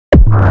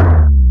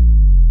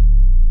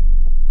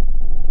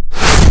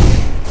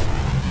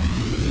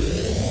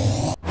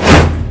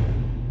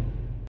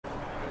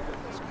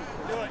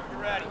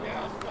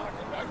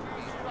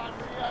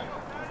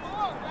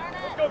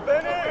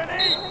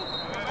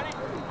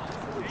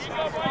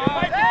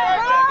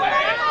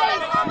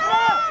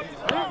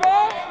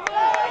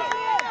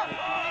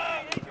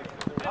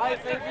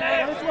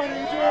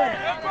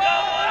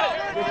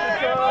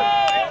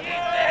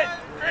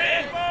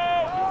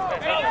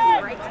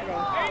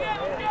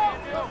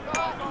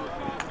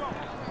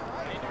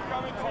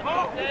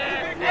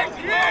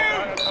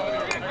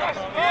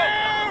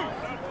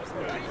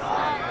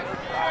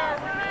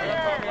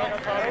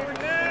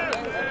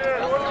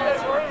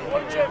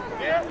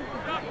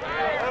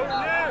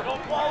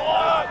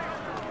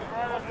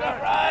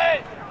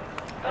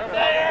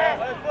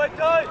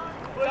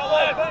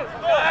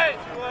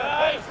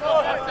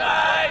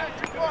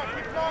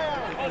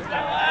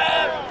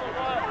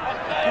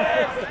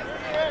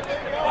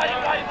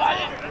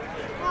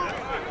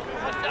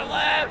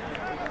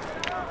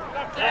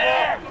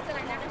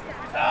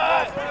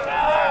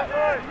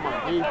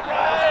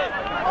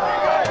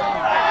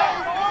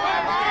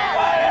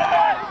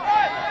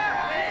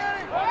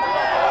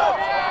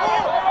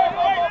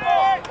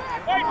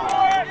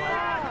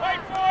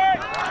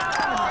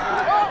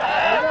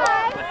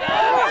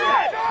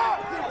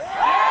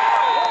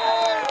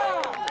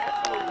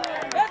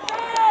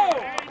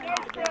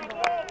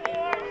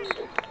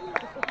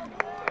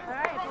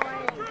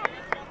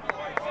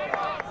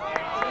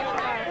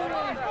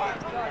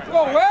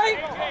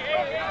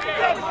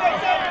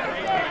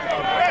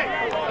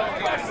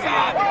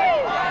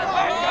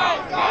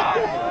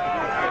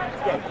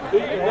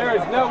There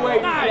is no way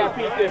you can't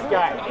beat this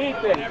guy.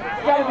 Ethan,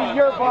 it's got to be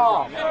your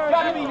ball. It's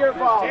got to be your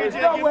ball. There's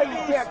no way you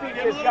can't beat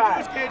this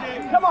guy.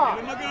 Come on.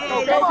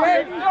 Come on.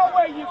 There's no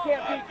way you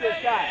can't beat this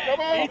guy.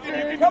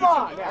 Come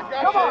on now.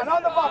 Come on,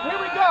 on the ball. Here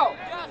we go.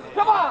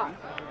 Come on.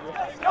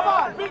 Come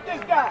on, beat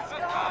this guy.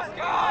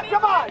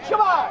 Come on,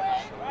 come on.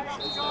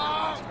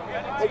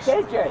 Hey,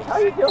 KJ, how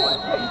you doing?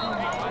 Hey.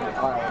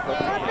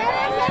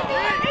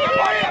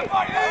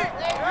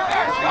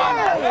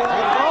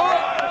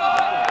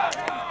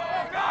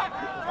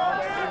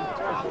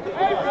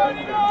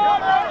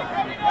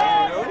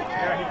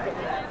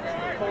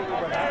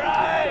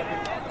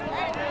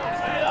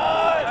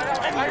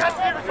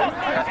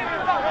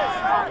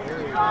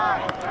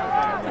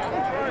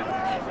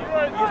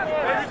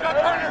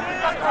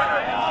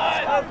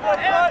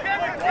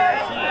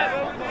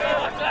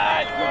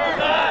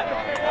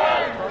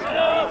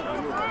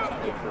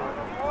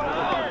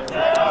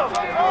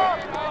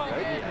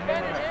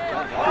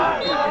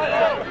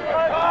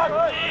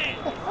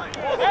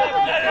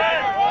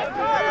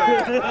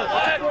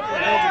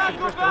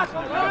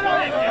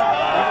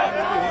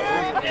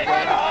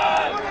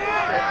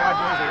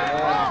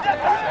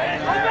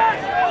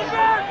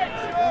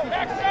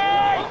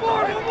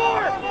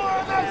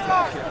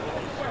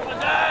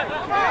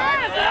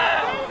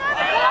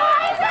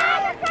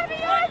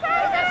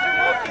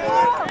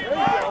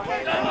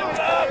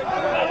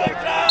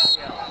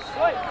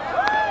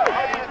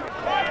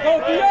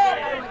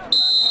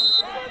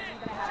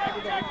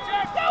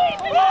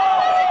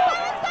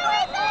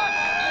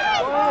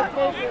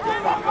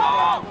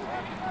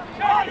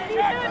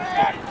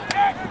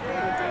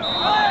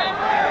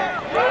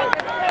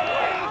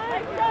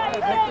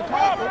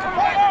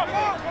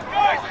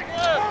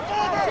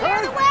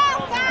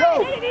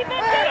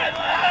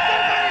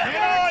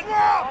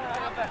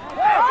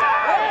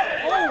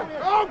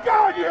 Oh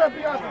God, you have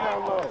Beyonce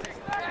down low.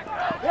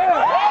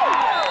 Yeah.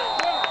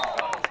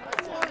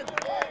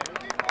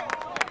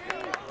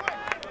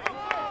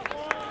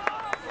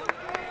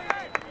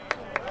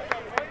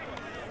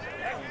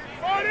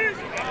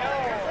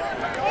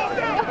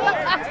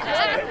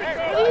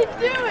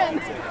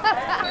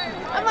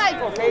 I'm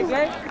like, okay,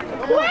 Jay?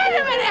 Wait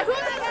a minute,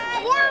 who's this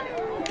warm?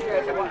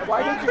 Why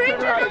didn't you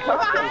turn around and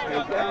touch them,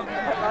 KJ?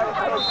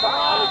 I was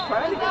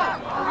trying to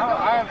get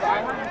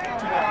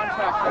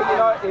hey, you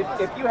know,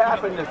 if you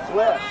happen to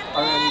slip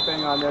or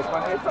anything on this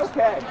one, it's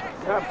okay.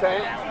 You know what I'm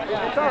saying?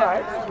 It's all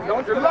right.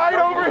 Don't your light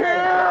over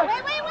here!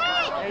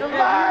 Wait! Your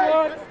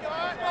light!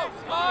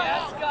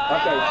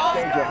 Okay,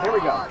 KJ, here we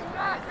go.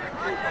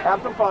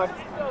 Have some fun.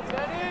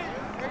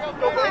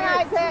 Come on,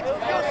 Isaac.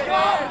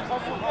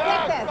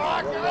 Get this.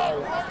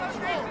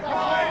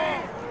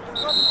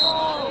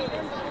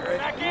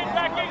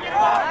 Back in, get up.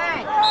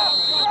 Right.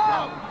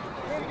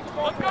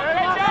 Let's go,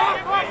 KJ.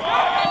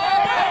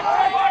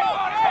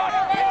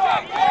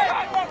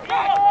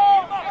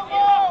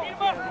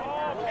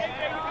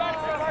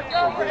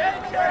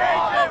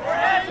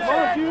 Come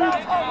on, dude.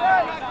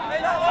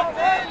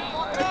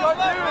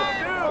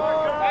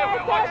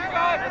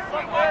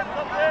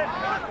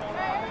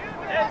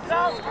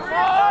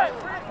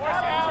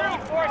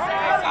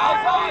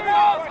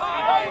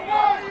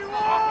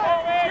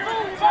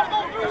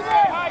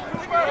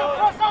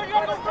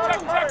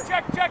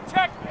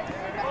 Check.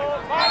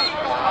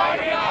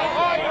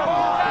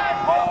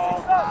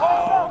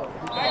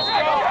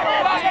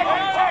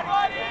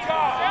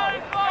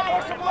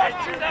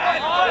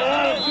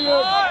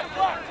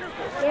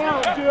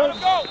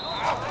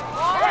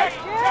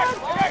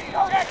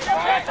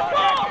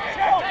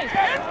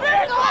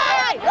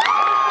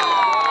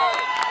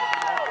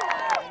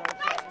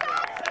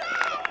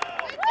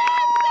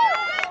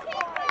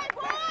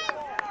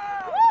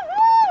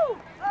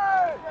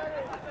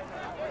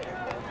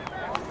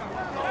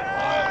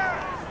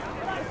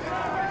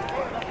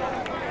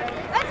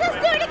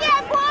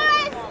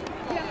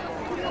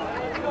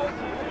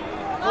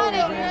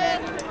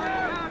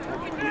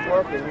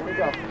 Working. Here we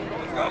go.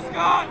 Let's go,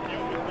 Scott!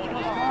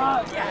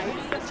 Yeah,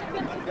 he's such a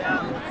good guy.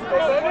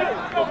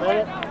 Go,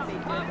 minute.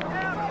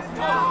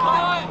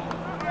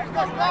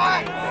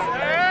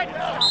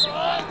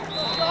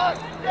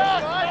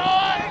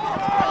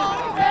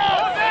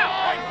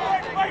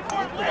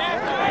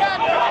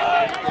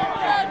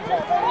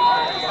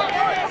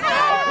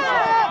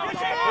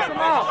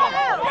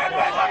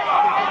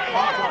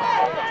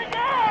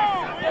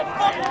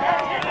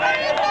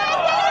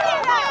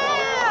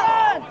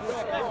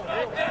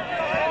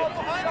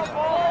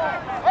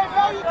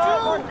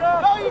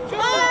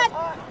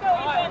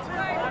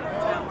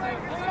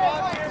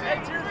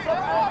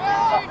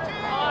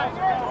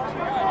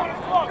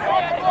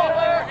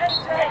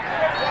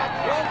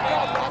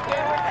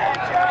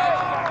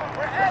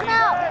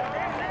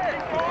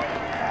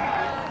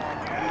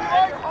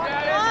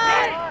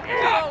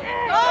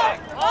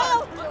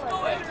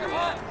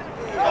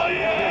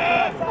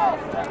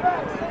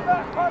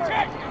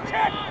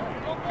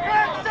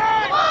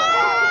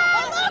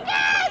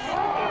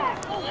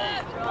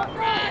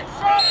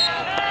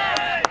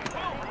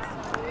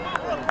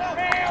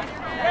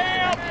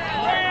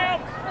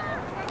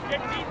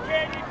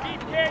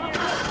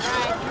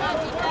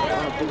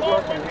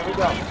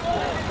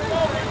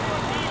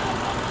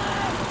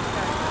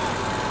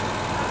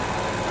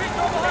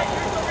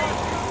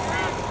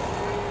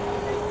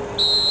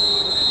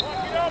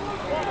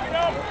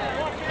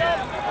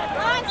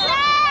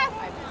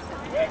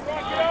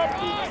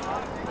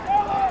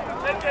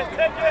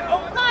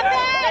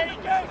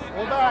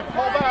 back,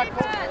 pull back.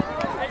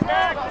 Stay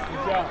back.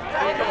 Good job.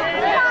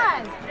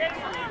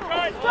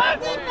 Strong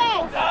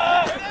defense.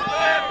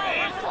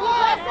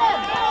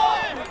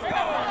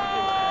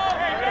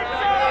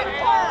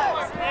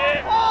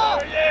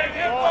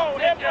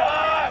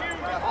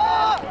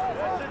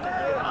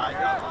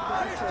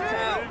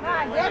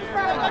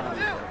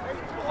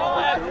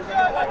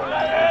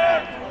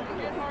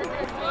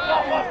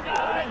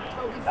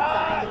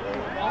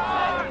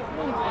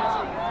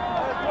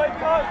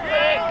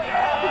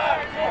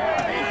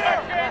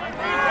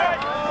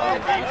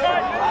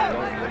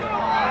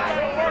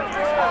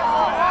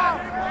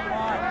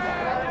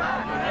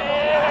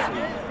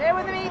 Stay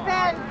with him,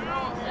 Ethan.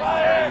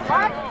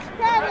 Watch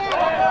Canyon.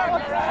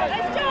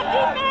 Nice job,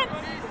 defense.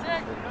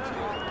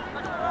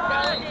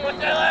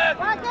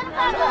 Come on, get in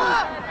front of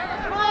him.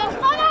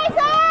 Come on,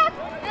 Isaac.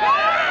 Go!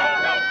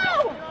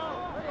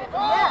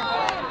 Yeah.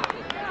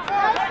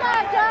 Nice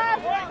job,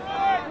 Josh.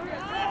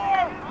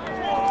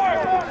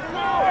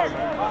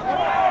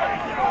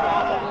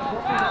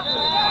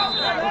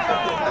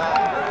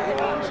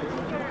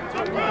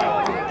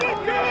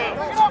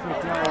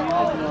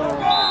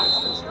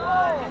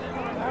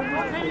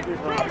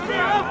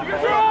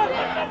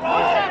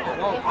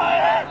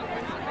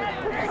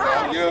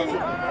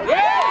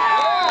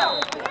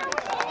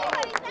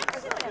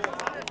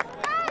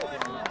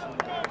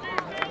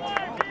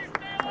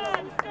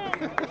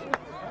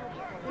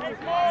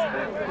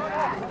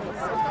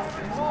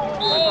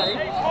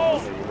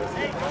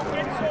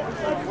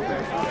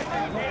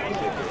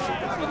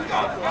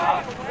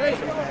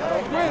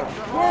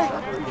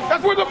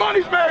 That's where the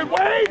money's made,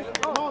 Wade!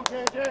 Come on,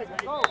 KJ.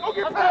 Go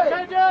get paid!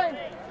 KJ.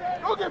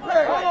 Go get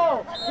paid! Come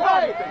on.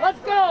 Hey, let's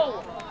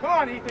go. Come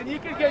on, Ethan, you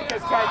can get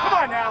this guy. Come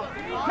on now.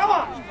 Come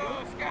on.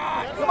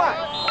 Come on.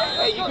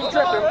 Hey, you can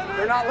trip him.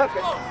 They're not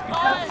looking.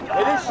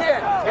 Hit his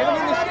shin. Hit him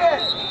in the shin.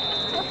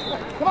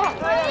 Come on.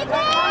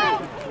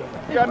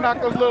 You gotta knock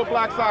those little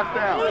black socks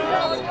down. Come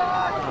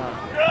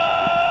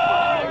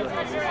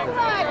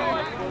on.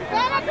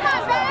 Bennett, come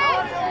on,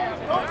 Bennett.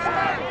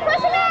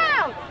 Push him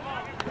out.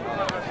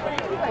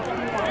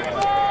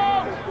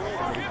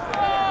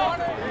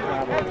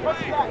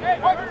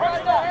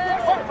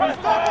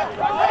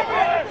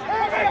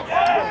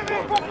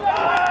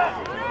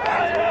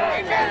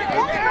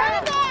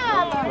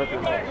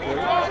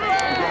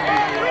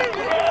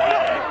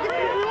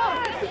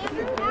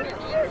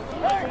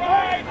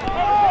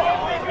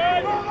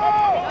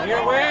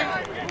 Here, Wade.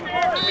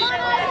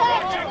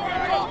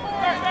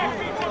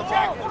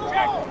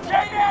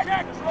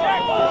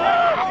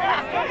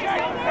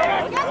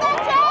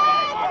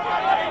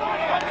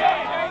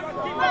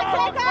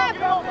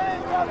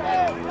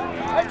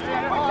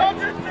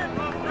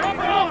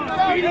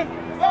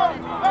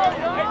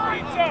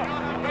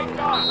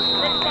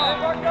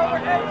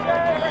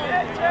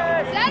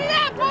 Set it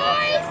up,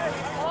 boys!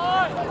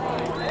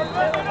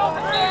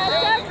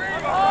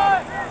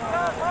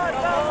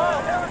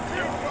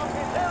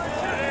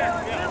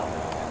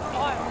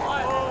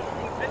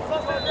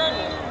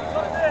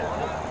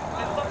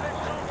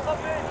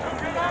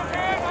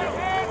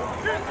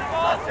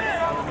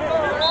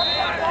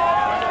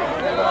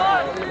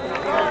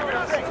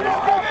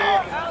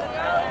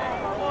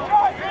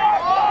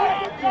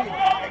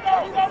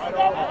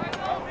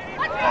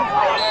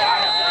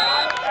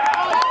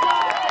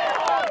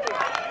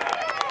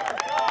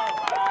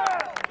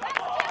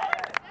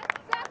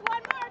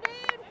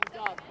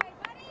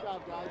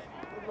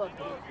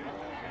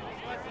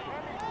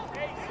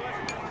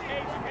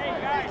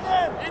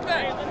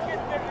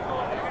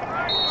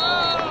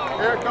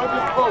 Eric, don't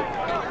just poke.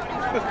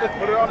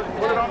 Put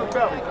it on his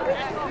belly.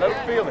 Let him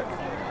feel it.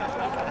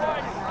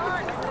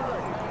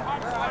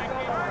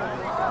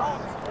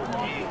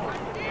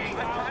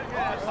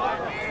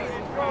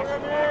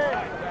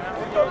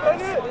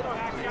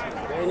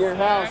 Stay in your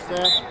house,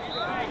 Seth.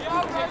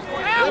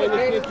 Stay in the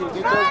kitchen.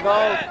 Get those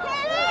balls.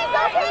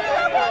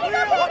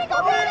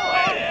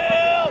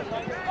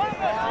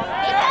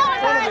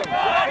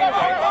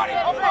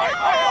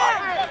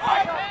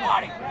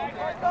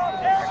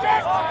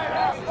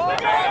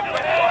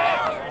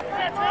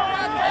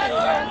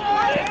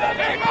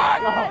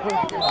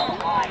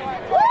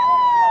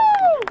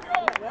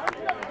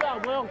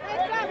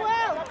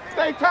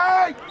 Stay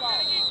tight!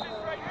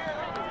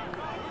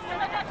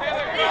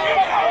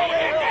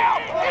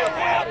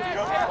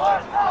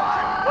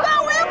 Go,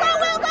 Will! Go,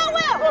 Will! Go,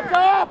 Will! Look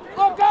up!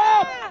 Look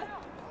up!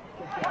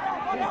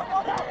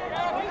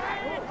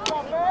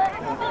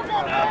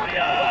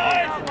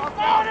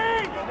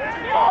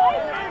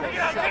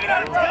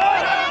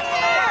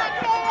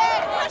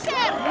 Push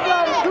him! You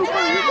got it,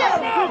 Cooper! You got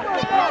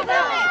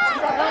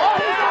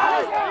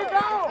it!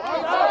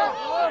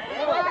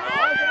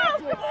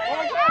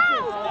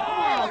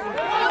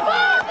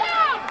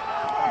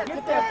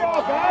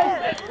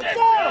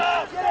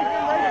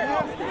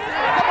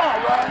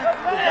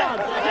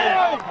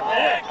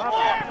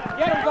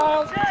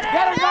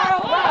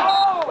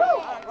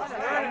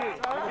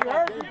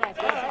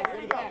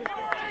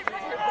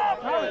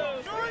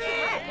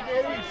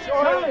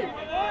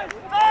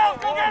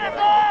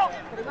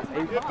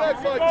 Get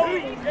back by two.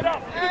 Get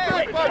up. Get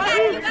back by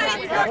two.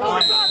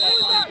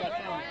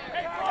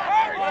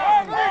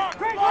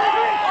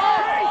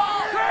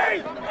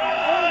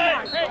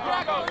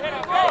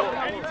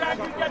 Anytime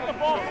you get the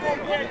ball, get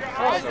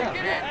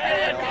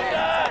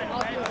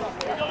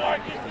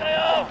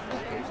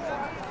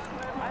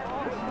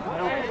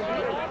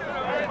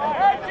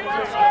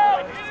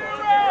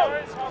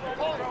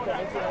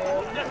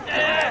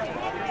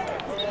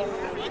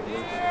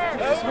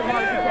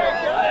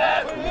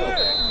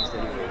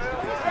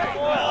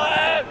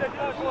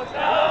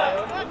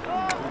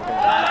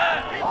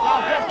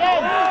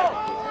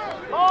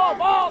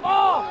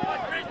Ball!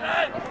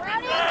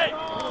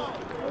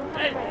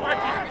 Hey,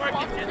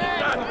 Marcus, get it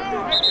done.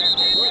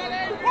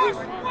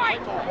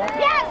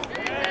 Yes!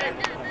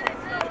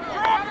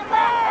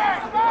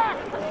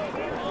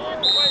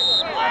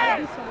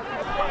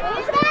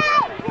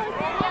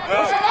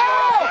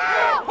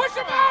 Push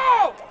him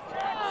out!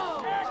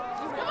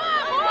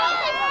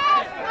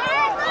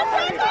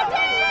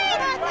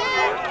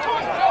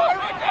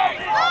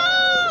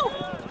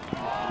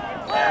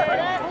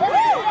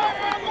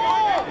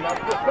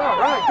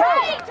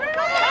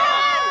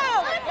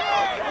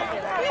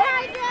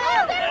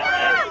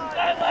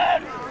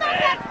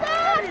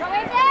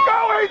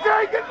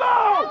 Take it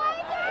low!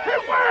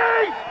 Hit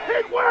Wayne!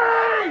 Hit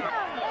Wayne!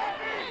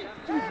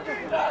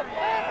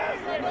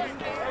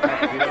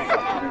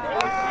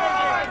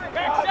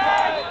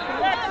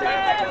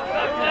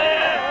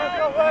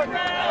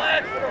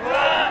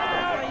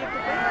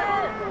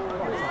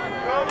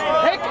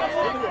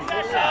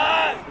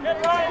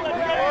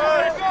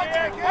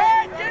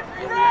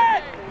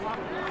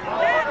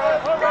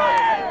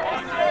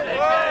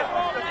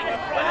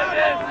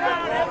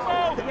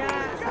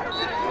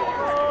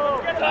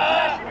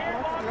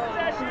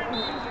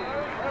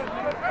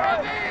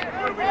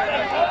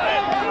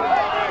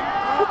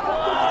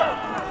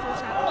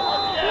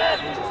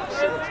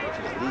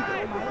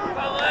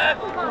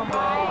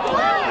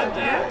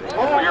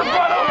 Over your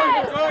butt, over!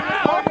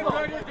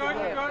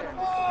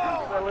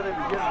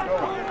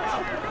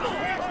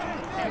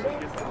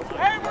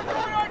 Hey, we're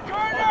going on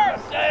corner!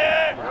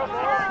 Get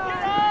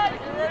on!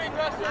 Ready,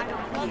 Dustin?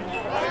 Come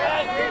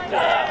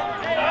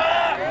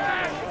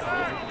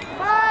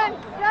on,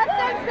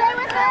 Justin, stay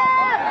with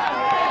him!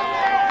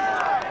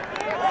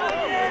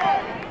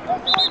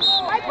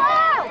 Right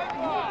ball!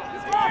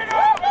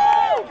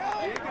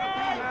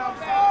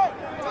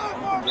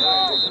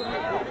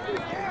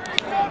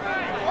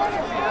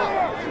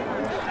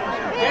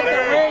 Get the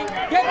ring!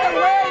 Get the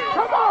ring!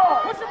 Come on!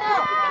 Push him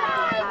out!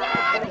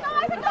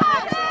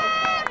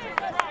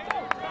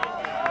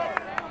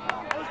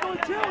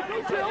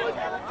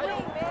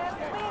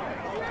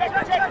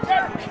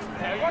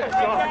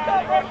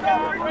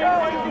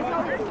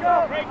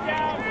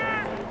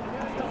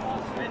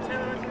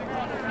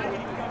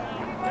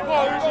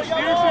 Oh, there's a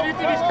Stevenson. You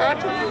think he's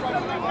catching?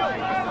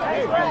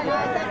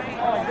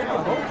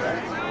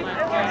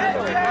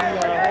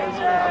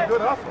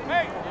 Good hustle.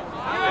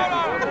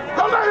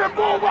 Don't let him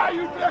bull by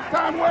you next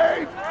time,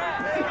 Wade.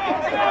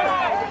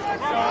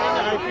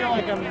 I feel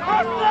like I'm...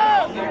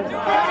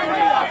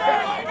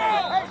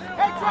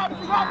 Hey, drop.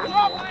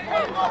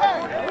 Hey, go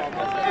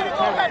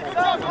ahead.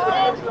 Jump!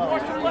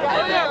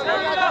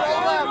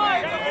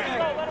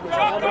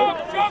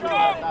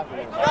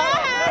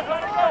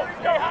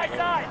 Stay high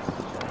side.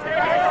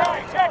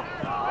 Check.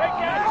 Break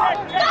down, check.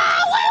 Go,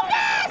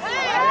 Lucas!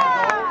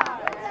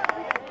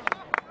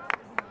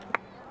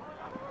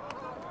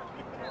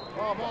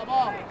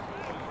 Ball.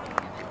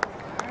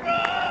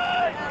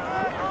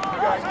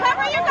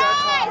 Cover you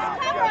guys!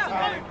 Cover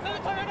them!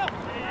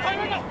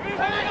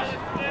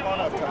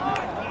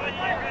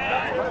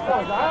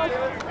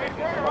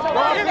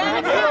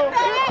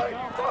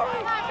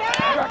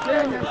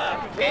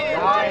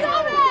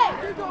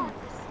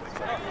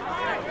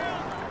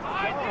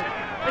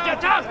 Get your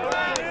tongue!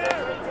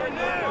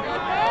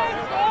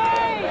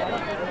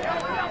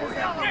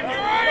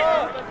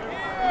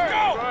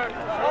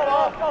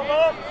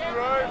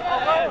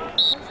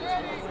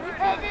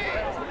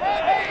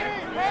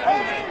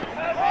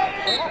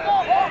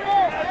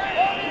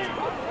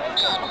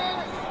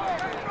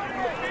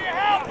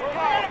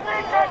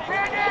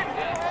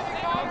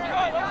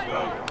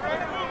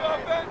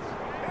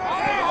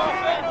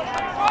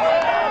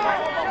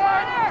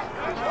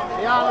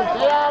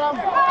 Stay on him.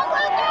 Come on,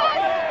 Lucas!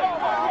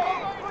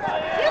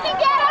 You can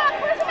get up!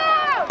 Push him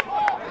out!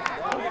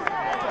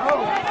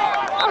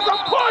 There's a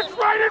push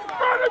right in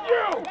front of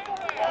you!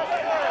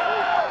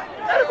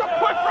 There's a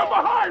push from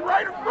behind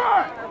right in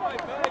front!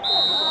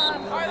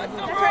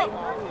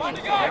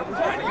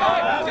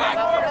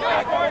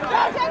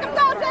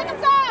 Go, take him,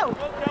 go!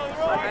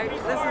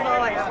 This is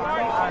all I have.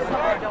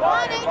 Come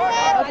on,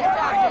 Adrian!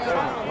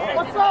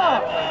 What's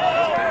up?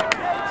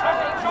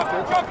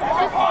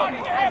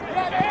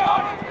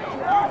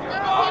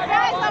 Keep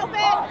your eyes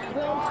open!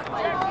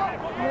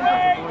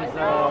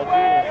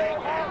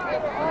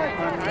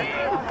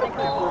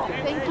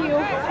 Thank you.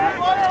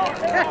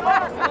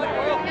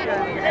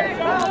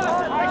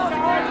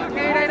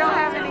 Kate, I don't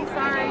have any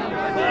signs.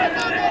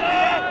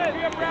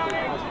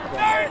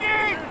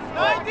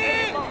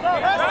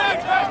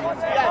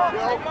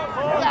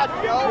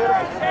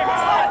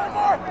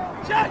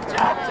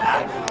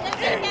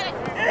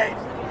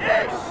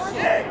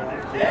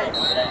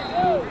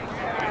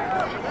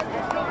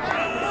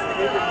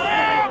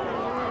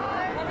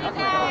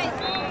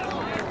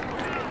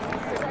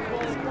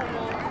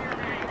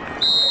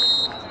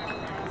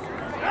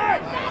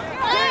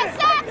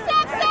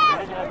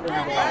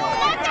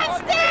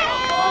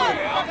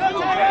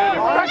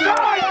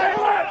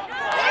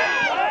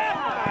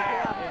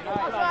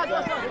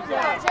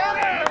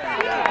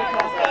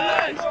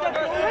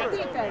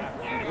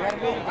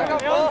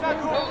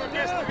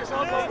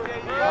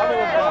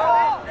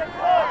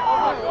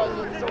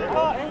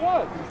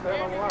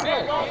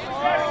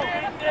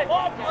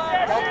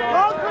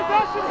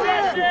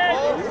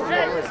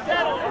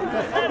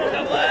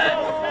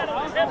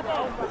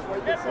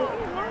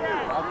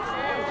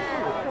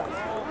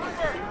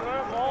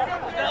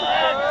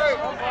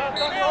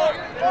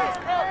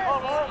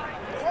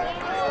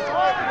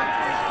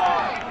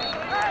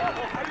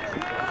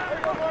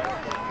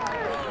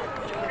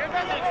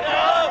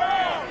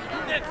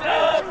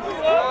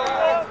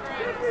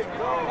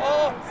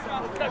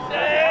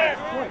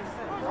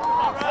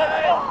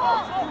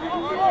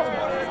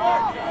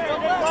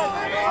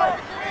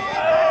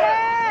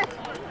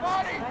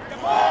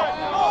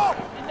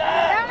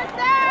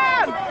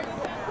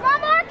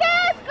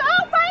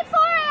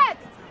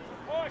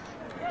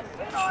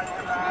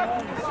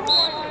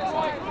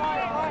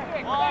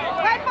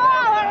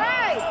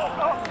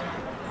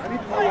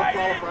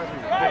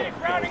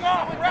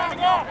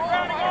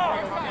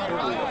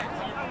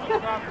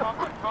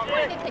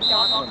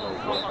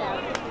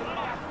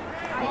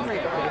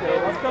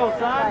 Let's go,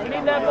 son. We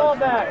need that ball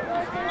back.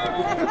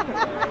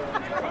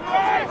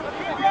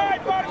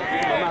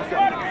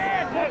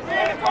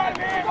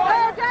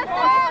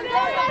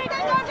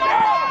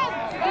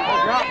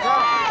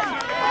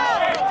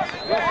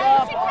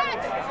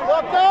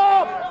 Look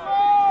up!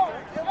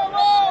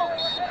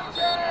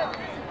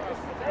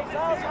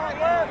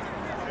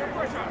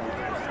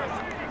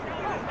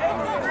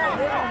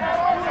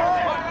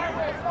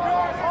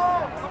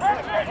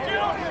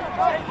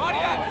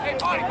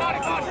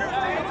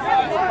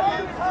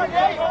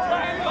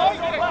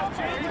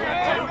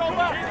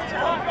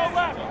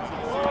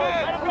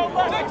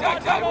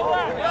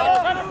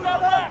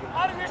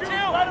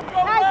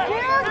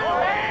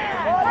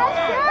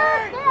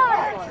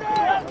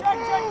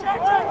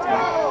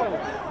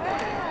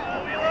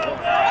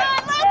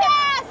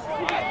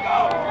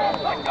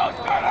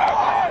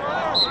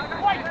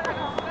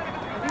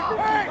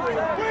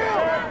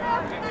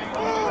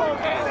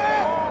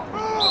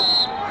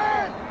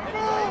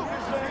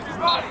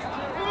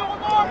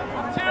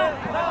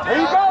 There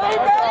you go, there you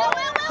go!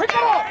 Pick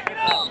it up!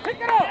 Pick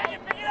it up!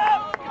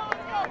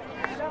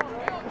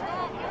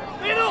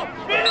 Middle!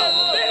 Middle!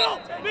 Middle!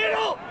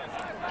 Middle!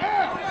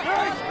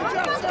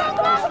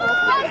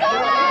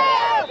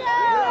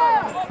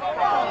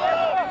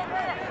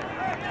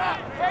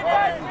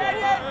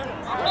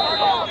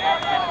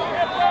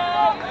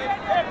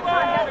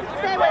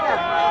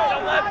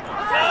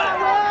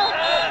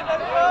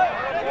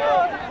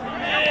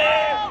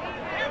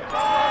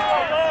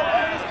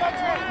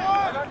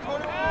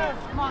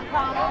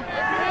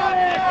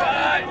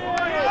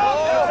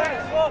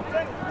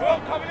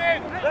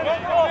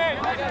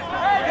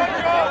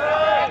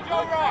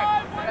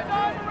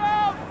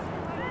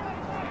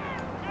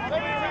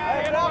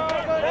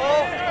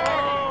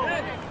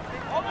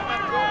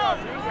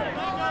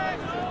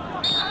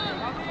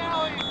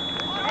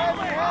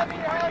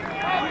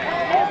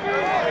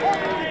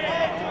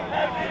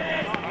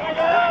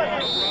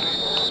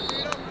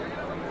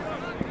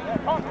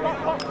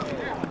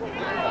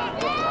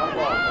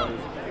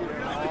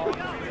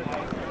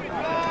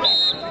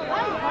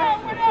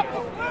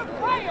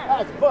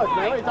 That's a push, man. What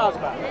are you talking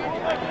about?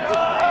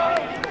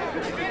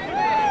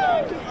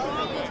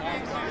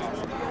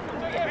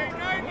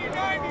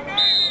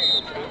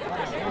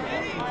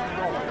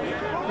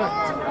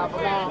 Drop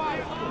him out.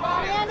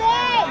 Andy!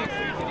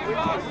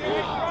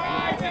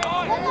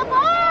 Get the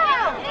ball!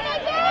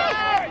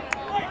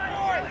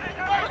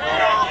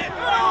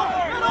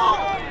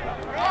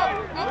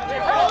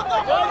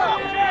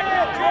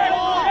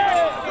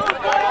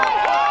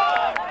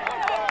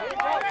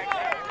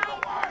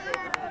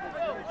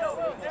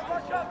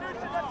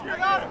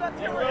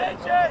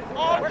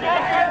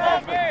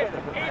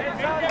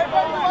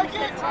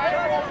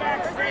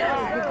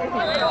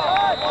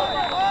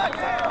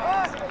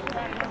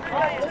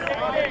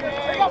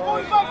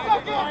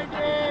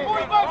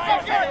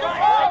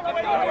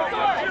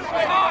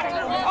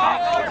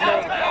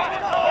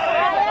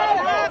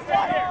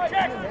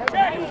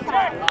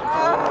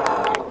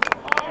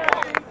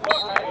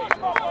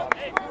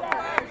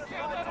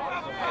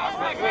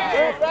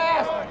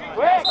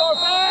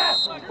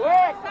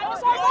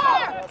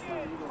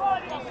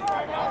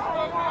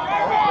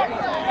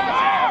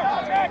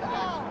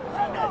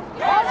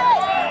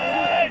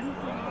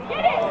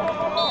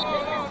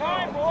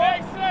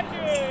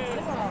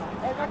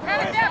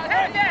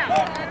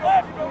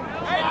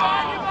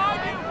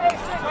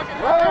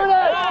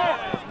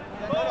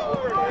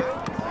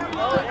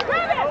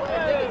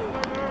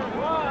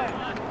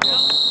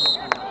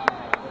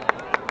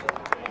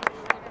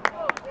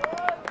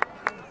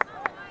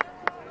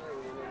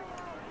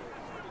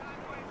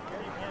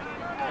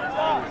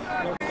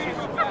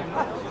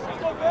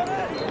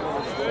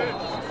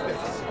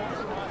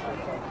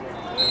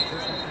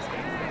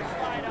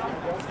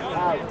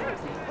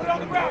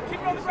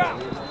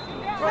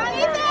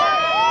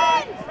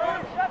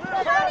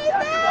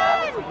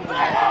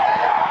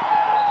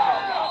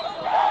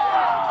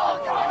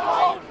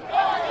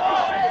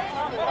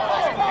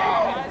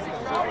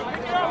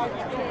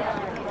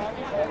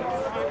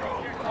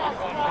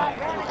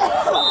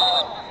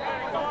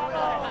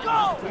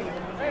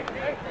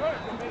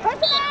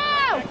 Push him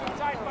out!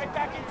 Fight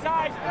back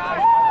inside.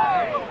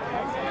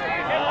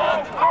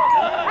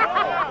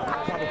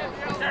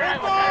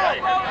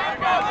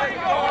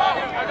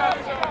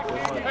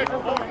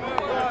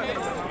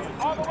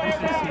 All the way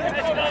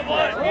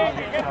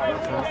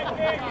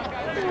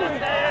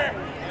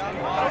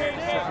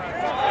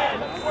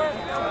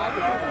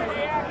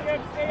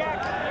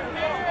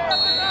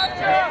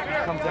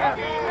Comes out.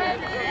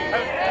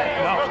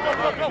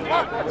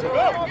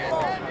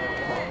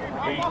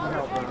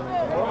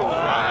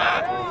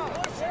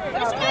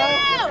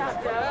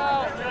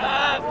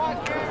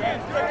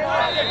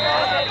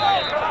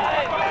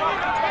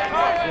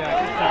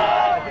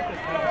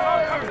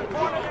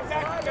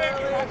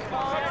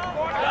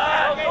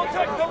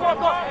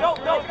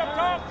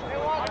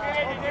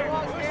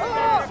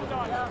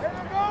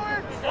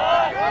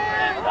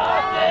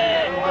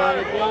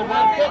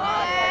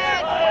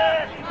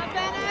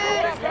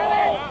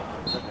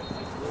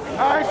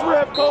 Nice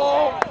rip,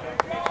 Cole.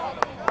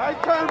 Nice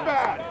turn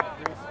back.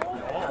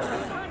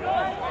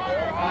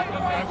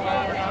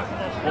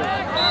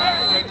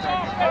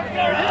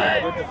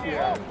 Good to see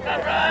that.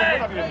 We're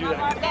not going to do that.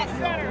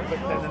 But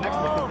then the next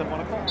one is the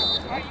 1 o'clock.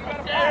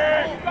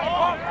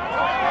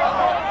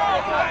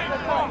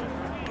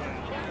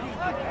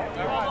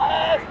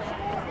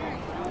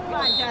 Come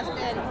on,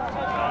 Justin.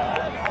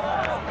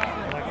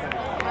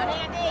 Come on,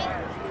 Andy.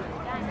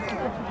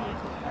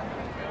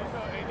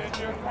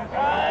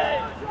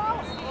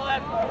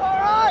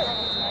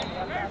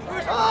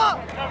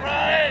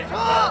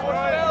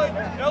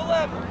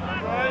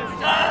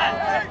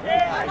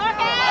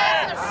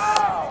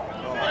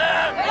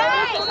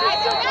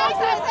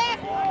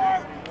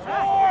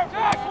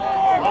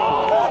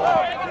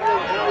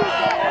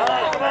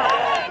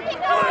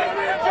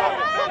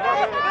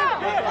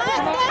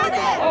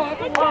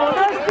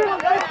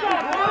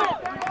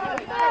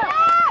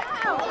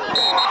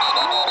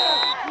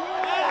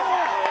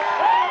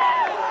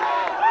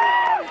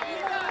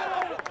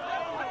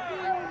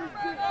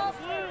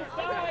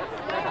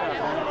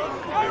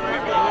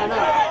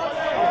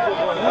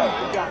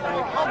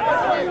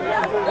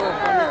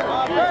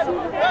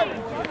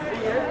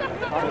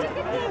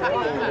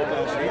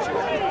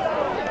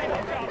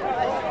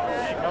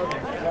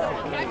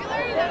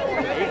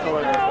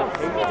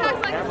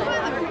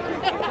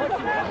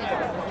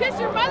 Kiss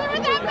your mother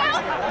with that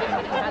mouth?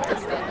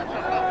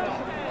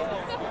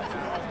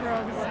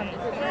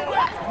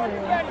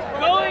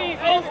 Goalie,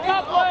 hold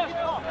top left.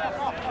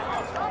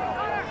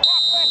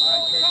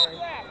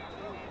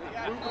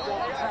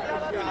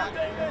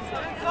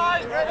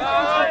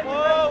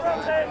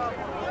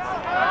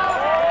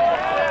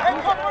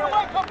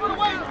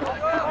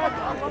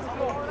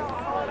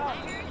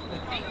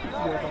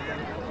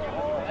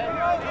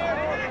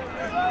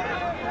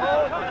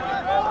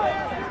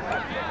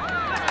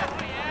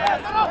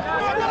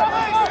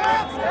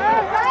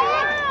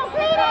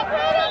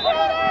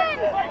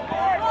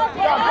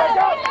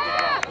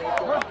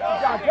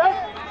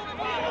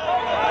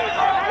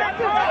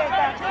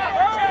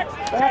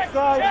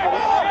 Backside.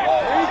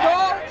 There you go.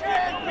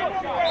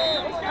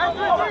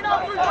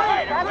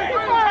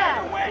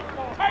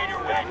 Tighter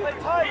weight.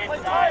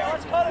 Inside.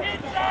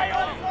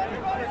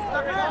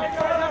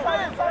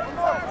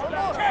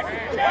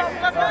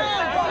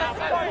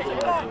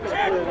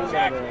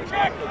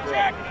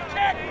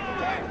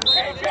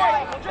 Check.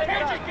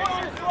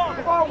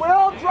 Come on,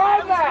 Will,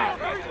 drive that.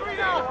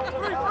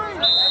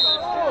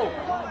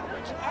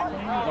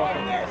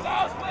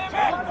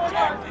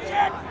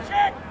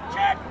 Check.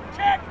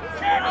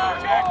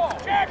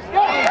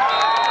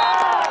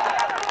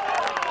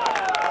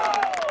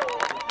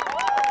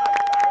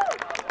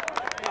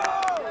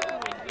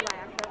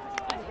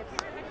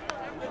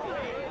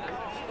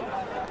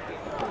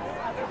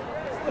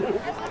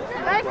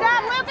 Nice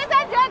job, Lucas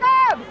and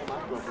Jacob!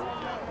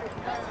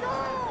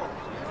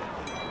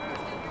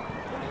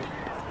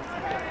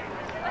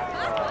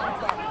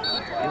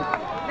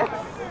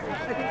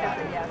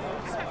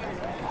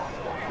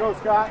 Go,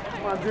 Scott.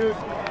 Come on, dude.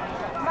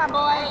 Come on,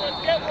 boys. Let's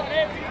get one.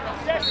 Hey, we need a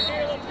possession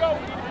here. Let's go. We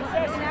need a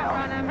possession.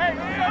 Hey,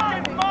 Leo,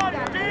 get ball,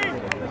 Dean.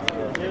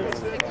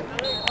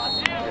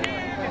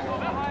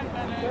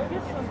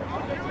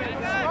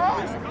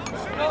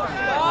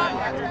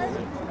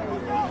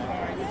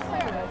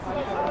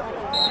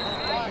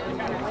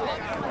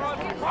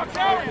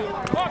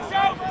 Box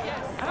out.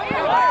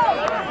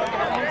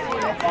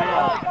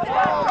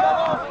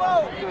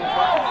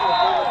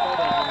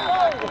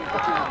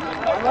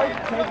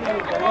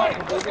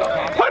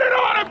 Put it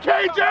on him,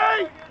 KJ!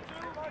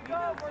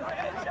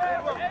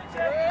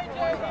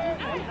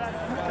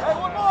 Hey,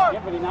 one more!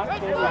 Yeah, but he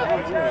knocked it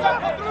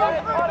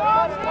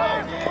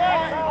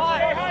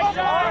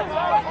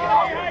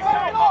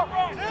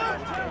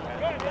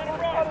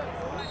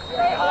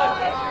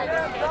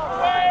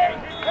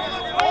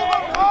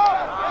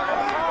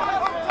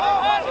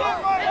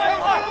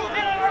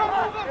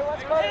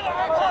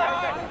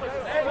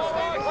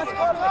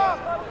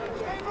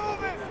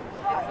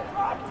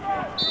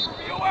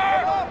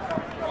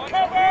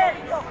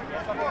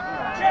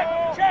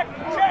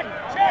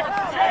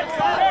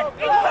Check.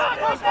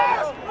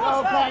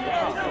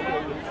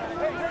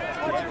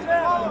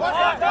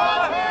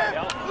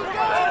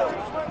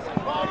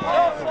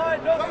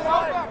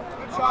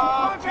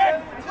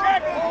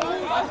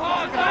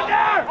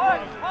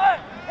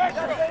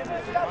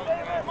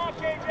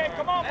 KJ,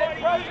 come on, buddy.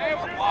 Hey,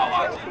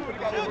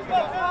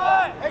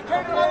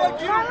 Katie, I like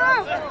you.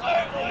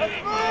 Let's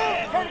move.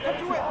 Katie, come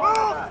to it.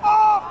 Move.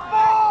 Off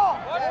ball.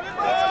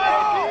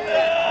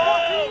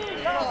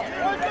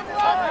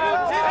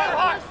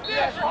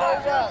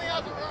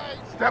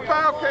 Step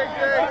out, KJ.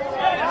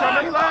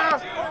 Coming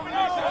left.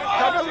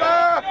 Coming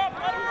left.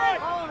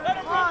 Let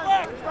him move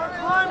left.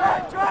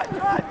 Try.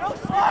 No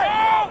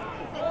slide.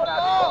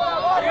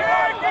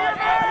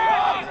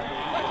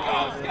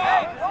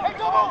 Hey,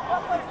 come on.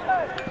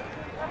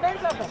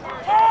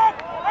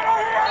 I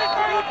don't hear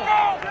anything.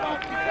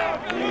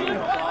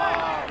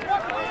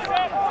 Let's go.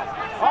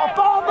 Off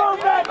ball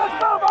movement. Let's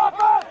move off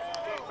us.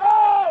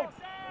 Move.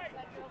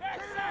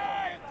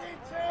 Backside.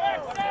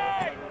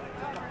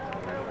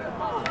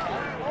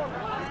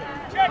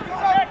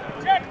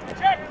 Check.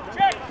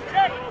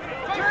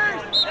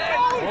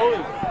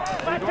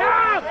 Back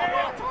down.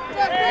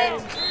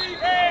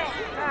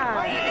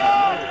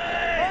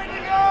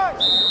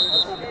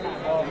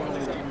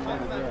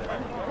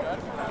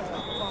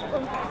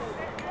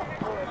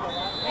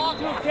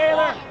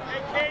 Taylor.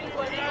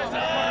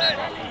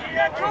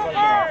 Get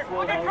Cooper.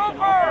 Look at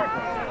Cooper.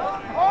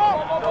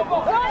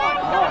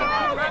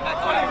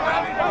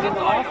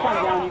 The last time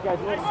down, you guys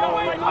went so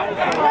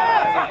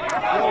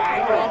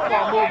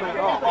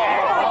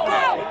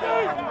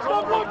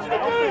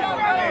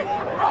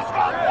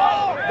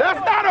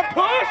That's not a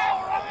push.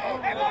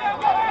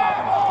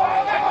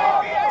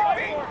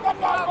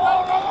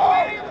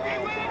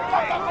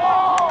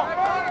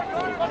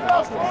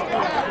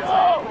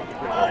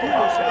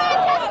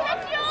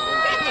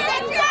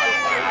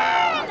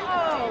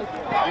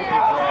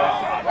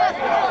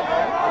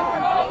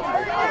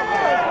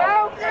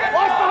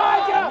 Watch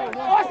behind you!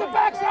 Watch the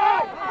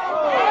backside!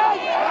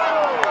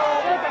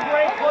 That's a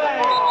great play!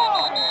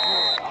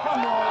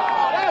 Come on!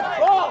 That's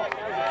ball!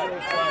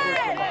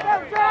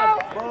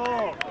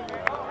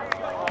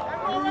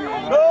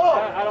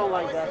 I don't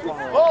like that ball.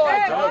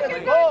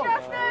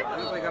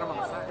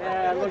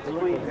 Yeah, it looks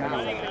clean.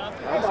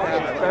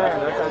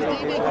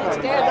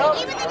 Stand up.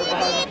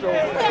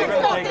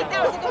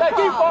 They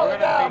keep falling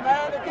down,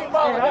 man. They keep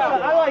falling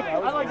down. I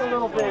like a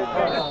little bit.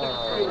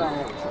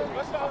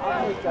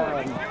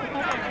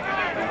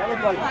 That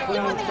was like a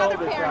clean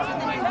shoulder shot.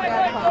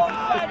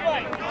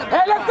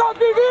 Hey, let's go,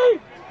 DV!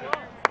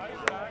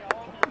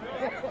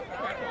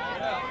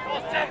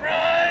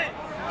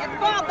 Get the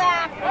ball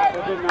back. That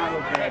did not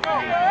look bad.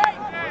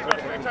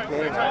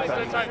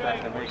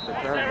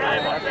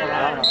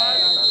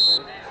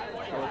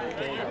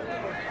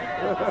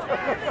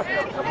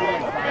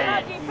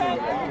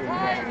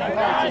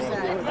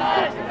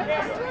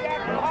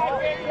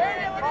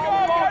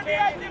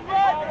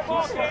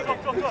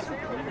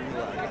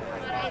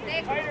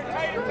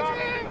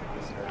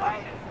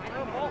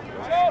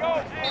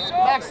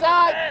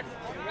 Backside!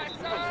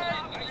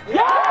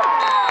 Yeah!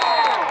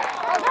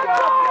 Let's go!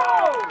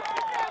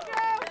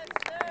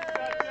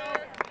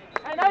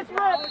 Hey, nice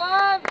rip,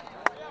 man!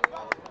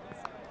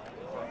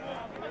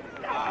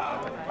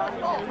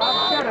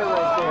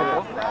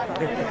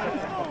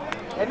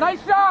 Hey,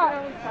 nice shot!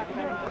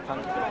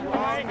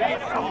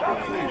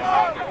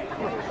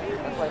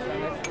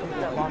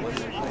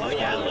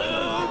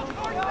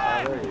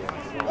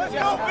 Let's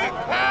go, big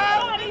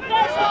pal!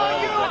 That's all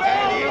you,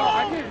 baby!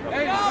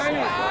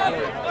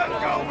 Let's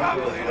go,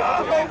 Pablito!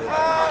 Big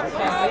pal!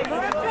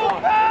 Let's go,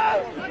 pal!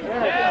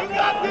 You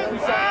got this,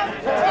 man!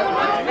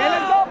 Hey,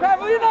 let's go,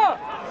 Pablito!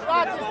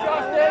 Got this,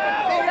 Justin!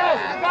 Hey,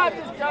 guys, got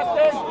this,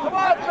 Justin! Come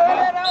on,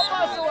 man!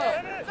 Out-muscle him!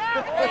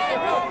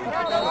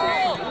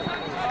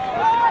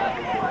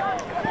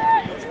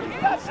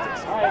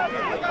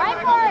 Fight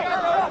for it.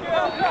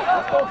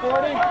 Let's go,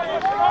 40.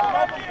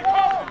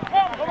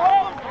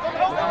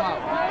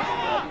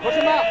 Push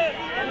him out.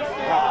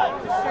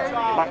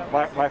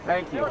 My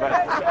thank you, but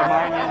am I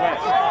in your net?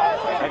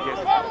 Thank you.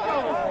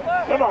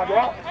 Come on,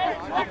 bro.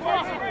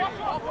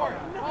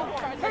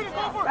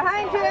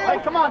 Behind you. Hey,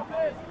 come on.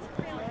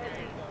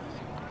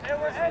 Hey,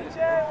 we're AJ.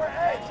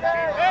 Hey,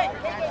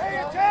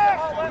 attack!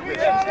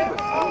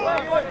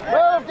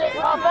 Move, get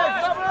your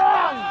offense. Come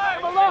around.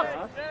 Come along.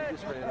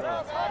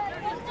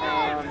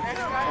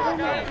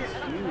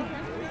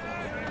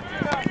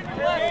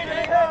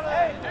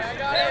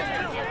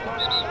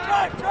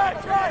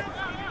 Try.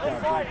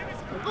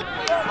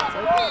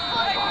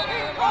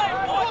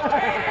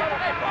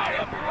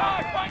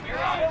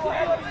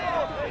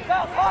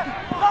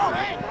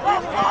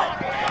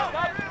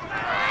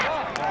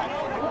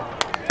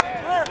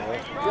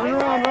 Turn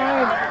around,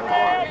 Ryan.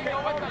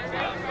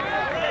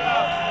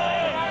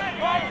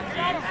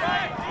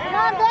 Come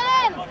on,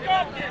 Ben.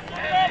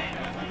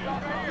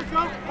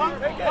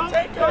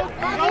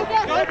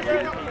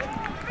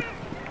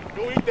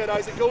 Go eat that,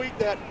 Isaac. Go eat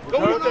that. Go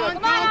eat that.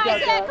 Come on,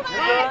 Isaac. Come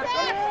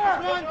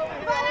on,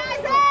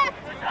 Isaac.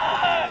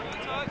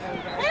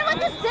 Hit with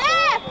the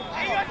step.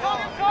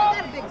 Not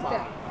a big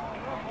step.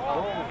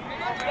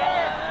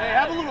 Hey,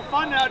 have a little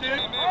fun now,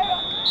 dude.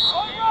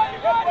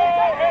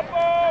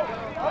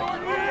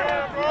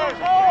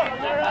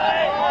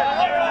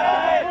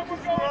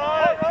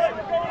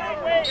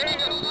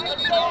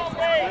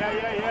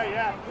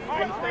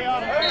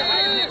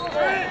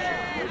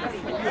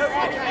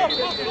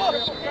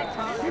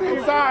 Get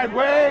inside,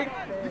 Wade.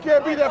 You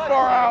can't be that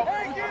far out.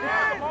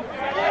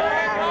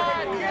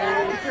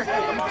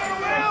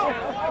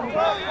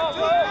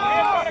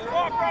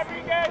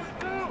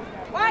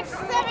 Watch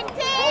 17!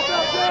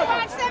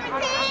 Watch 17!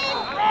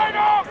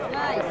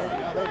 Nice.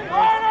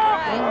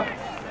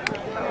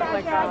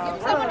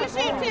 Give someone to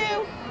shoot to.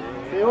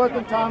 Stay with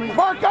them, Tommy.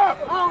 Mark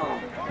up! Come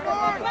on. Go,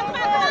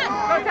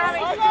 Tommy.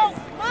 Come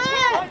on.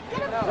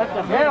 Let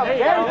the handle. There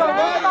you go.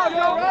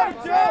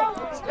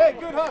 Hey,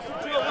 good hustle,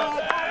 Jill. Good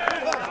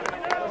hustle.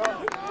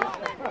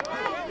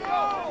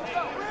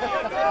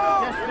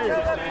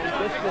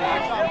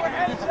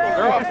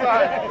 They're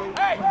offside.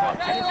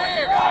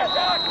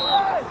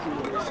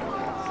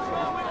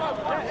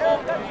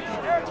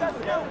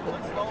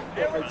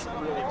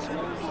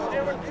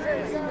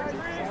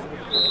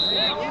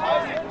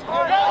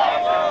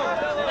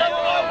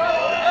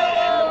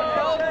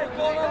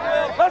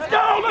 Let's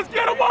go! Let's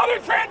get them while they're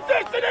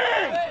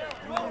transitioning!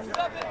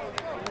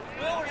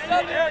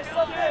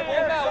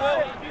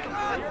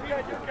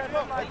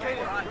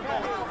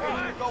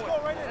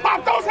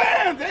 Pop those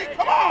hands, hey,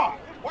 come on!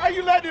 Why are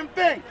you letting him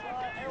think?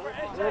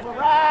 Move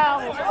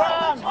around, move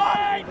around.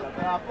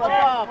 Flip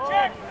up.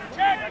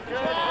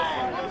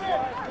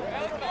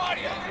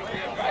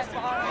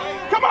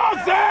 Come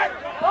on, Zach!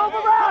 Move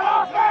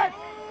around, offense.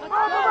 Move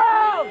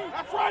around.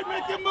 That's right,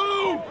 make him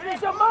move! We need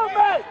some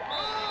movement.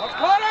 Let's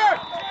cut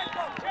her!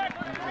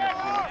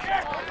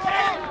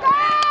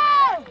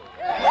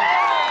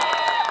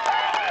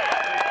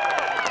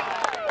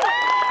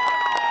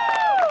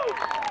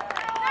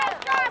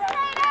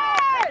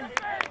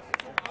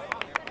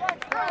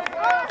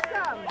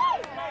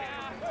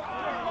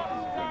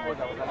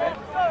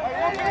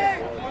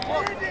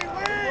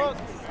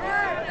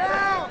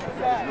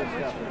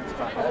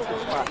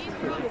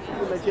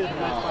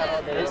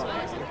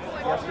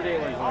 Yesterday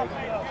was like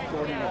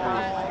 40 degrees.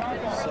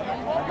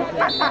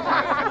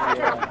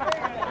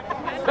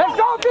 Let's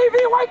go, BV,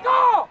 wake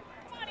up!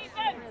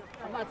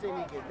 I'm not saying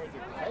he can make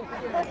it.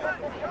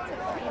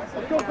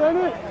 Let's go,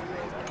 Bennett.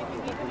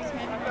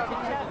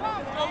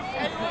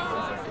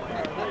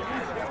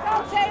 Go,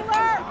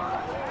 Taylor.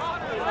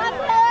 Come on,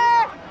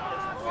 Taylor.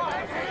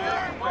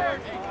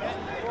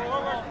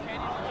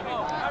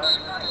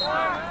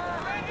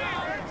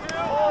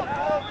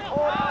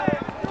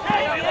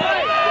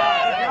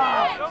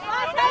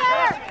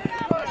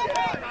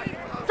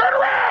 Turn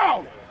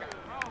around!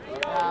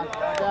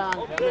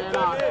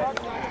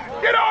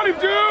 Get on him,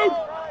 dude!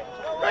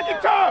 Make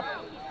it tough!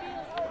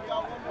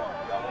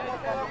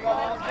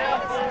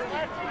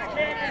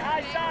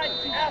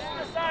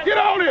 Get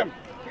on him!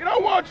 He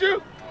don't want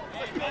you!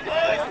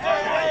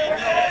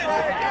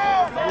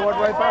 Board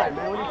right by,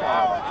 man. What are you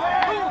talking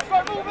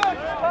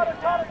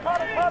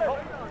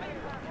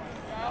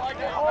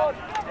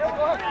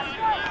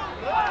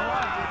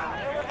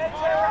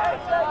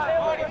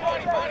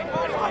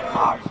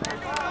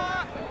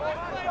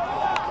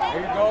Here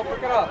you go,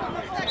 pick it up.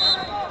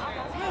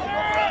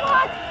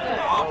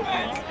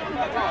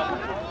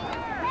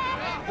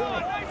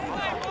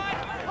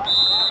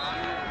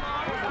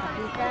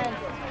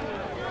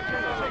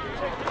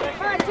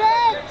 Come on,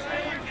 Jake!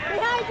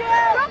 Behind you!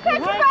 Don't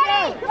catch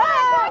Freddie! Come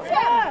on, watch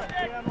him!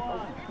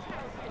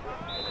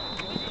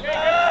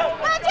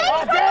 Come on, Jake!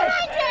 He's right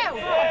behind you!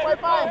 right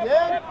behind,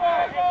 dude.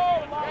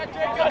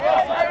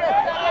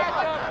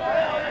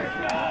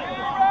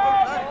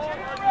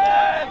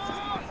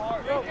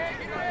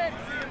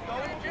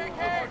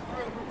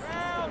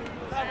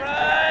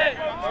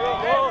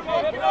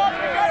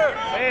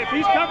 Hey, if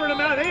he's covering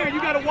him out here, you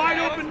got a wide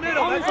open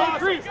middle. That's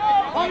awesome.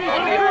 Plenty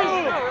of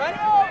room.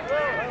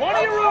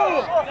 Plenty of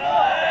room.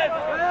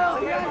 Well,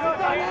 he hasn't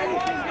done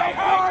anything. Go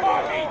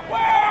party.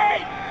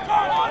 Wait!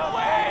 Come on,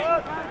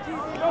 wait!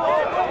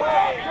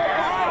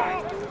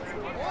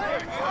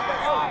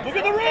 Look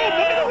at the room.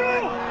 Look at the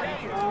room.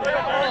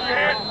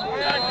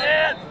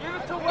 Give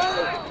it to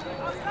Wade.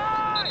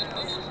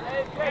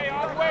 Stay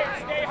on weight.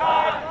 Stay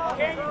high.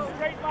 Canyon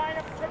straight line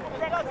up. Triple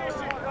threat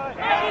position.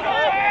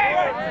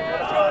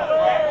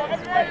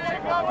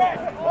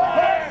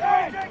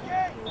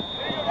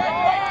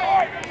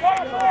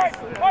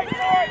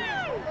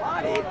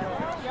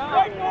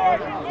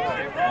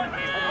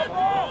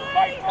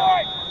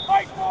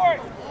 Fight for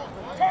it!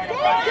 Turn it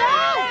around!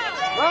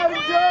 Ride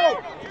him,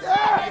 Joe!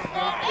 Yes!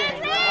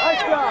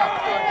 Nice job!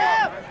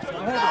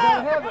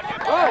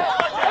 Right!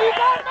 Hey, you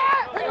got it,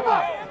 man! Pick him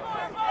up!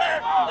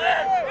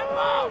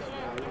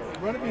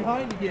 Run it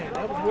behind again.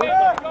 That was worth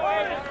it.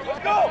 Let's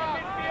go!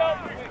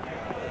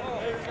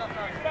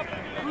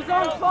 Who's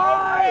on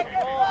fire?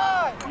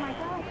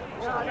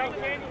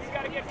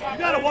 You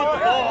gotta want the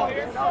ball.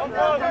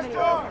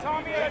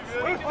 Tommy,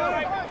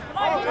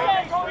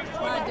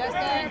 Come on,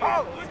 Justin.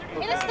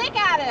 Get a stick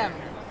at him.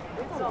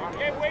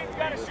 okay, Wade's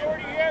got a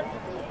shorty here.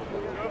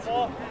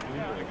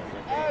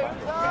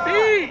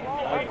 Speed!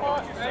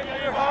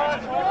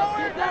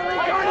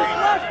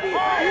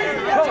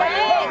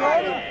 Jake.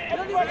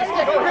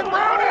 Hit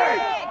Browning!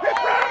 Hit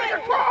Browning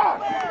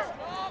across!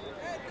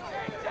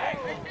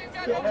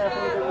 Oh,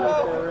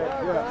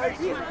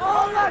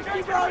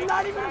 lefty, bro,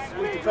 not even a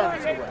sweep.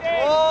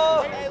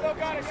 Oh, hey,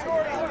 look on a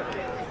short order.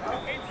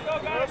 Still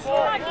got a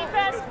short.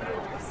 Defense.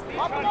 You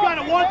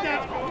gotta want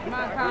that. Come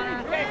on,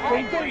 Connor.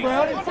 Same thing,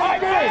 Brown. It's same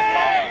thing.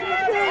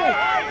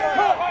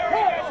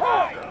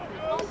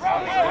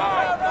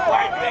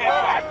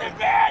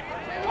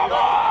 Come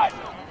on!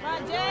 Come on,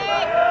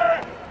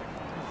 Jake.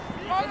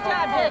 Good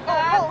job, Jake.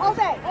 Hold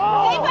it.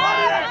 Keep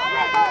out.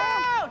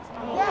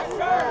 Yes,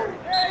 sir.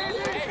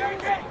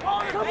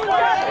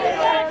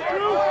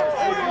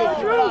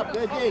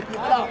 Good, Jake. Keep it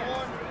up.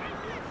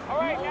 All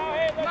right, now,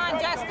 hey, Come on,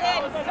 Justin.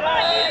 come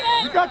on,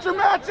 defense. You got your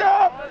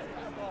matchup.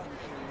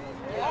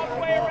 All the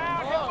way around.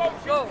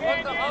 Go.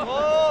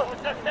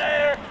 What's up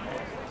there?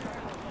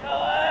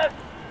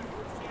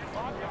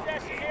 Long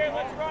possession here.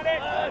 Let's run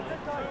it.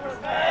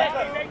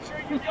 Hey, make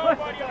sure you go,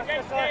 buddy.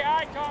 Okay, stay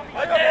high, Tommy.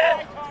 Stay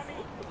high, Tommy.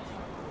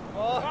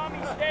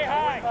 Tommy, stay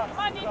high. Come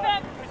on,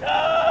 defense.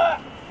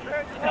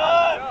 Next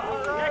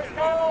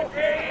time,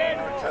 okay.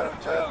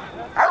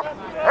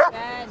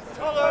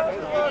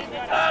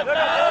 Put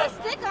a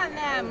stick on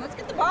them. Let's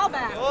get the ball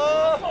back.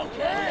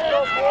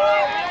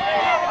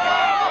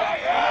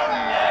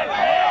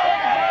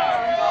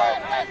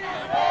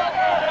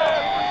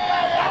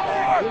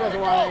 He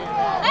doesn't want it.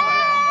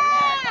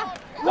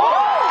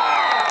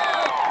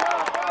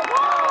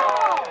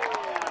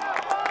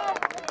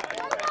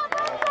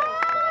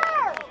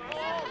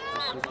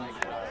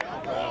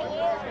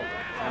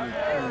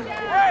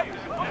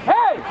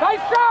 Hey,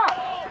 nice shot!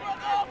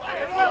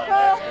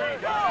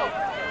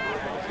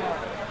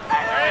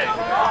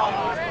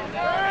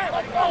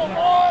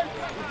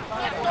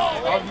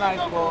 That was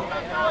nice, Bull.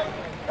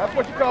 That's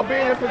what you call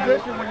being in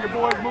position when your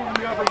boy's moving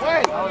the other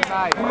way. That was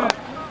nice.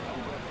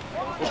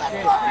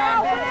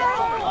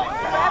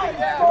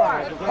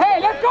 Hey,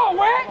 let's go,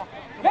 Win!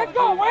 Let's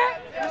go, Win!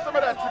 Get some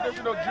of that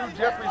traditional Drew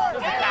Jeffries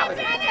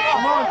physicality.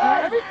 Come on,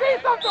 dude. Let me see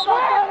something,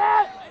 Win!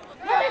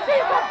 Let me see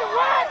something,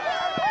 Win!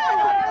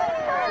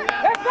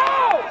 Let's go!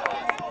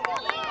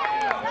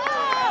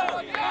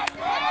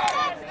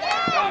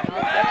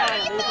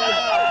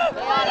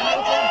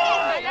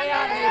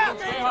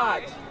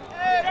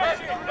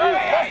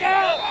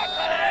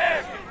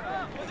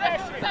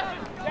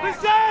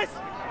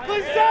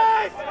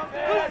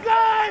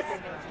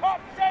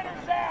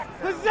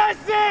 Possess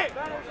it!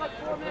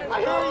 I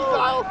hear you,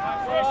 Giles.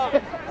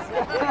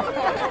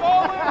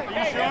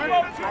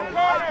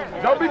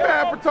 Don't be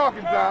mad for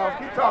talking, Giles.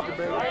 Keep talking,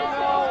 baby.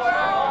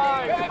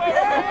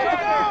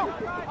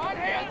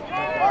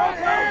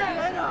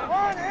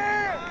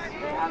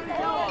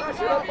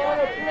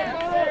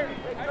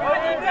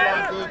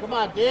 Come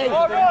on, D.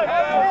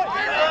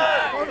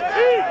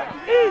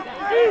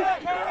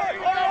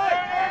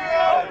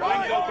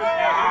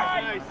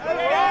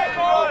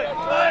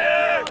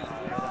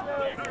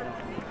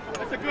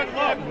 That's a good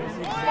look.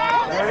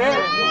 There it is.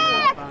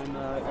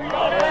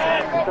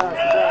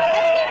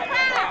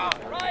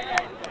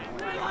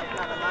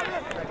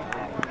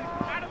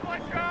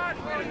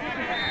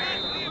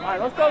 All right,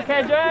 let's go,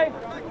 KJ.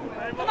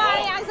 Come on,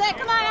 Isaac.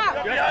 Come on out.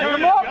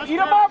 Eat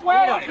him up,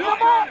 Wade. Eat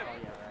him up.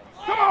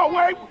 Come on,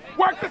 Wade.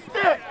 Work the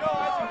stick. Got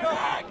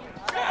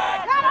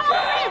all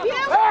three of you.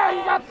 Hey,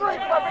 you got three.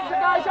 Perfect, the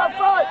guys up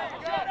front.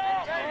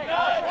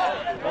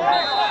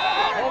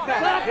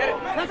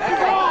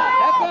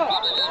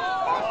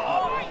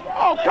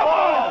 Oh, come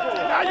on.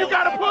 Now you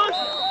got to push.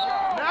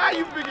 Now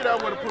you figured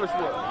out what a push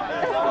was.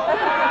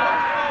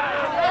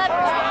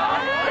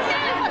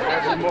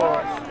 That's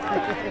more.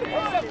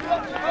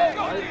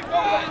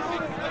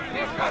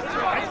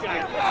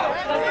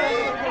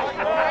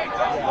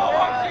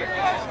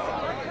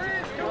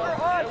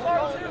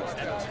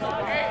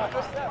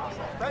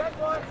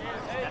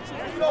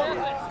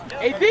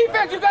 Hey,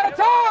 defense, you gotta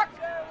talk.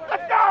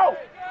 Let's go.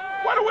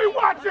 What are we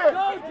watching?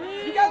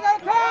 You guys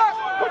gotta talk.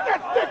 Put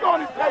that stick on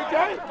his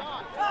KJ.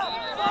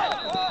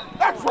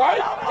 That's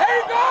right. There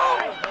you go.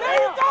 There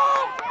you go.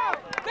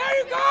 There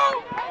you go.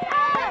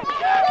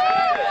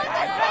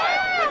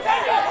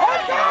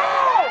 Let's go.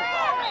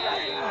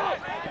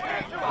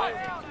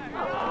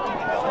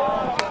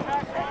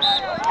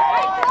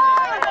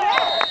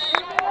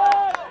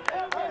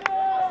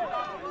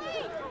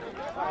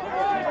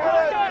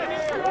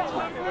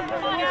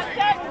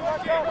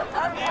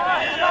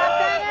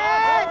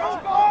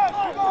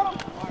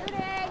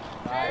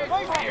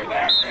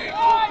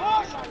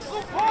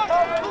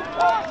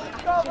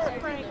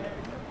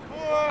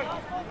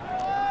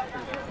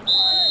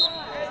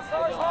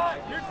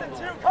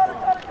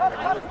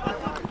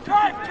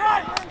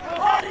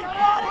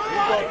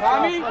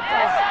 Tommy,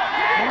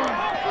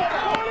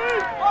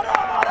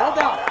 hold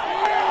on.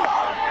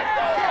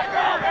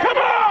 Come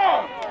on!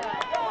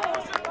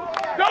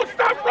 Don't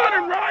stop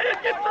running, Ryan.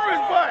 Get through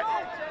his butt.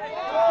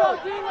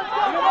 Get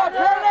him up,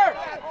 Turner.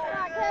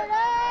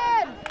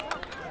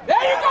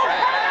 There you go,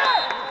 Turner.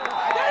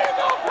 There you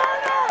go,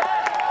 Turner.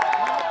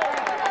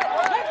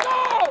 Let's go.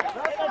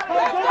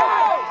 Let's go.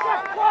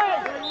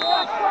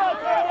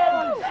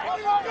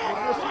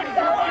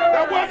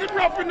 That wasn't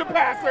roughing the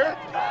passer.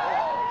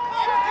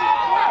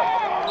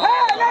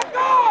 Hey, let's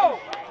go!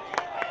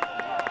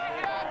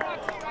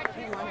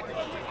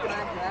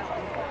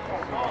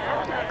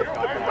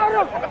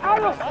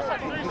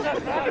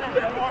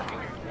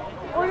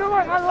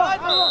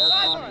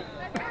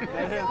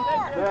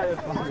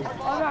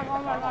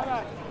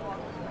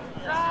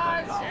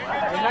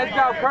 Let's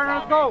go, Colonel,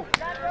 let's go.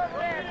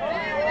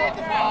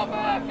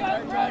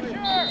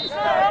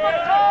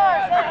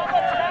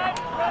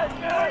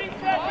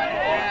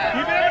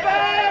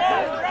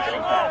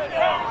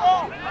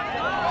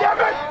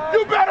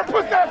 You better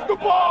possess the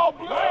ball,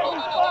 Blue.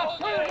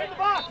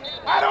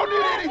 I don't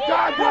need any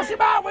time. Push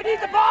him out, we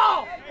need the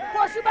ball.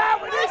 Push him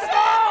out, we need the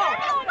ball.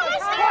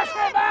 Push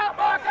him out,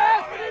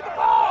 Marcus, we need the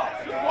ball.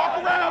 Just walk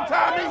around,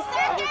 Tommy.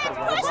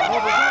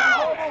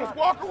 Just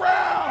walk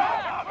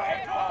around.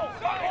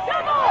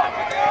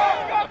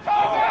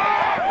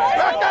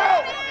 Back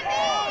out.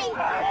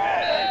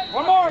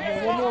 One more.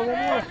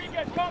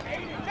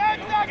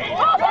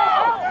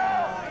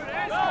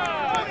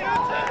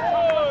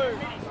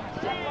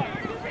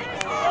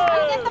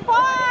 Get the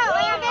ball,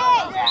 Andy!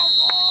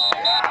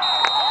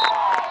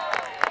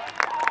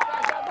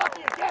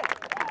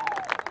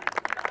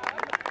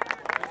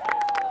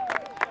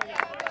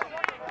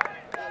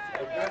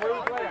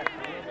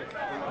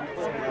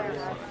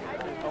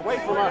 Away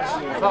from us.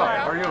 What's up?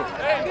 How are you?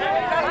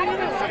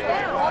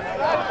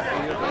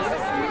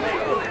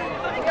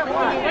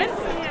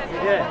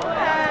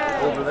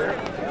 Yeah. Over there.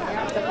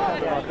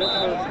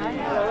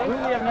 Who do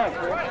we have next,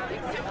 right?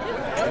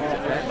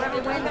 Whoever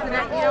wins the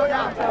next, you don't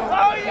know.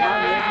 Oh,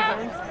 yeah!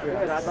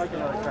 Good. I'd like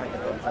another try.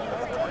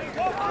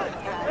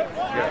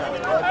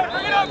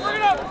 Bring it up, bring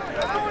it up!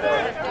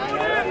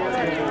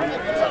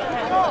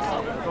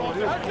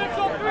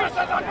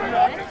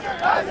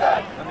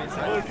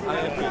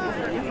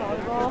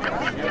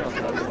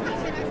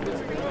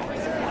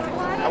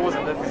 I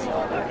wasn't listening.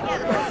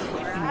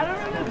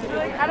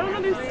 I don't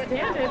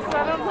understand it, so I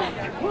don't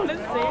want to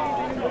say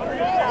anything.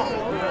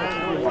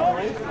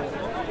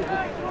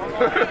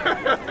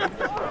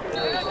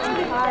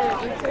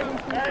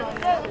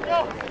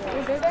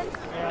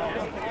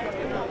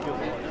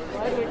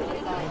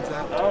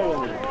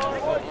 Oh.